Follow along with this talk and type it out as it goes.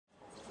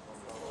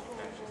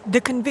The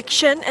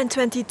conviction and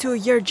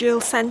 22-year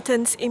jail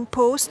sentence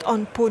imposed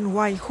on Poon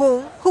Wai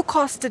Hong, who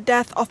caused the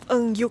death of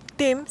Ng Yuk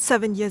Tim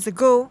 7 years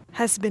ago,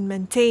 has been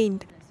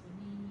maintained.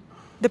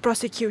 The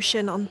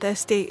prosecution on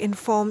Thursday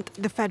informed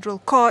the federal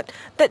court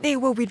that they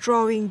were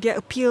withdrawing their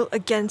appeal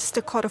against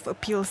the Court of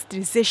Appeal's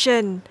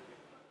decision.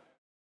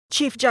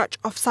 Chief Judge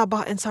of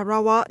Sabah and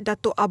Sarawak,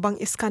 Datuk Abang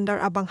Iskandar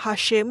Abang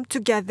Hashim,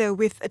 together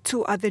with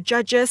 2 other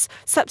judges,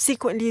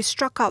 subsequently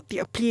struck out the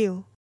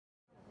appeal.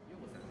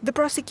 The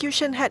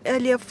prosecution had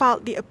earlier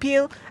filed the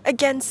appeal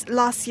against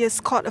last year's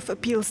Court of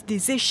Appeal's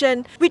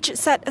decision, which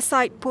set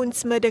aside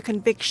Poon's murder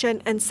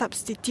conviction and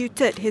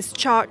substituted his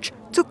charge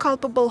to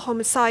culpable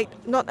homicide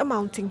not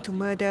amounting to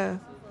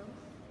murder.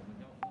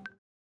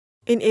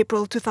 In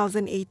April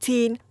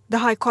 2018, the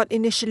High Court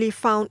initially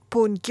found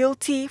Poon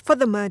guilty for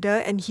the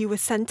murder and he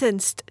was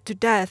sentenced to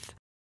death.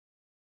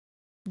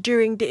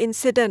 During the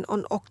incident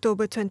on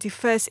October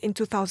 21st in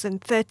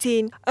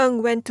 2013,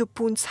 Ng went to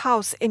Poon's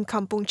house in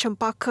Kampung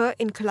Chempaka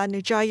in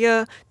Kelana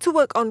Jaya to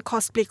work on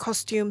cosplay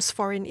costumes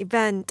for an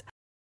event.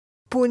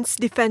 Poon's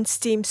defense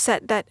team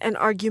said that an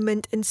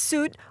argument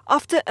ensued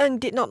after Ng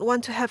did not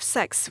want to have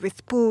sex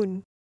with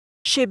Poon.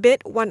 She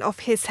bit one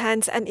of his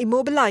hands and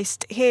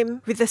immobilized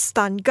him with a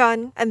stun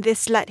gun, and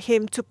this led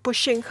him to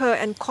pushing her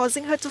and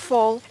causing her to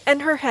fall,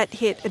 and her head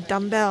hit a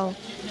dumbbell.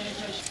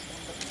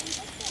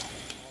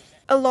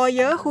 A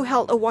lawyer who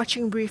held a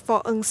watching brief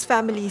for Ng's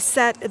family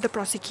said the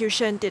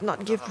prosecution did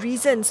not give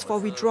reasons for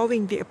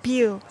withdrawing the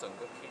appeal.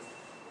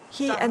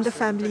 He and the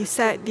family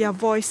said their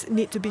voice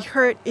needs to be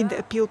heard in the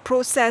appeal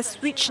process,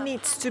 which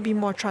needs to be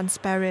more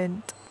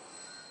transparent.